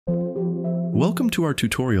Welcome to our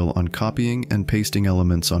tutorial on copying and pasting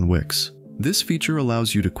elements on Wix. This feature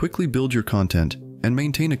allows you to quickly build your content and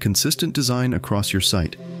maintain a consistent design across your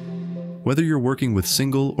site. Whether you're working with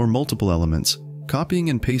single or multiple elements,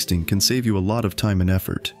 copying and pasting can save you a lot of time and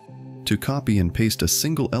effort. To copy and paste a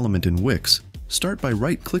single element in Wix, start by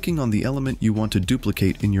right-clicking on the element you want to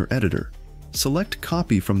duplicate in your editor. Select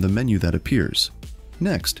Copy from the menu that appears.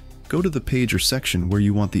 Next, go to the page or section where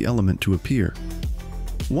you want the element to appear.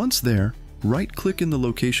 Once there, right-click in the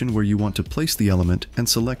location where you want to place the element and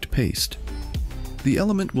select Paste. The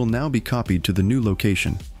element will now be copied to the new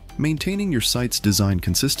location, maintaining your site's design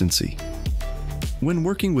consistency. When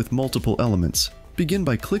working with multiple elements, begin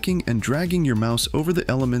by clicking and dragging your mouse over the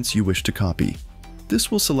elements you wish to copy. This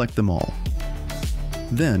will select them all.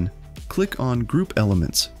 Then, click on Group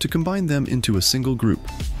Elements to combine them into a single group.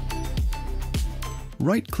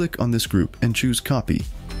 Right-click on this group and choose Copy.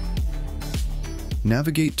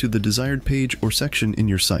 Navigate to the desired page or section in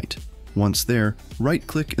your site. Once there,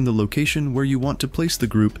 right-click in the location where you want to place the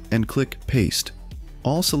group and click Paste.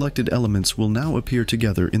 All selected elements will now appear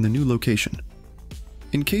together in the new location.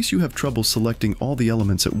 In case you have trouble selecting all the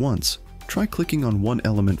elements at once, try clicking on one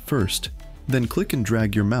element first, then click and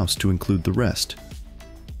drag your mouse to include the rest.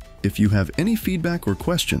 If you have any feedback or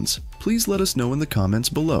questions, please let us know in the comments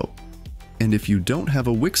below. And if you don't have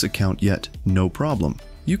a Wix account yet, no problem.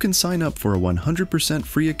 You can sign up for a 100%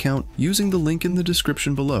 free account using the link in the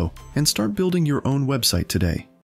description below and start building your own website today.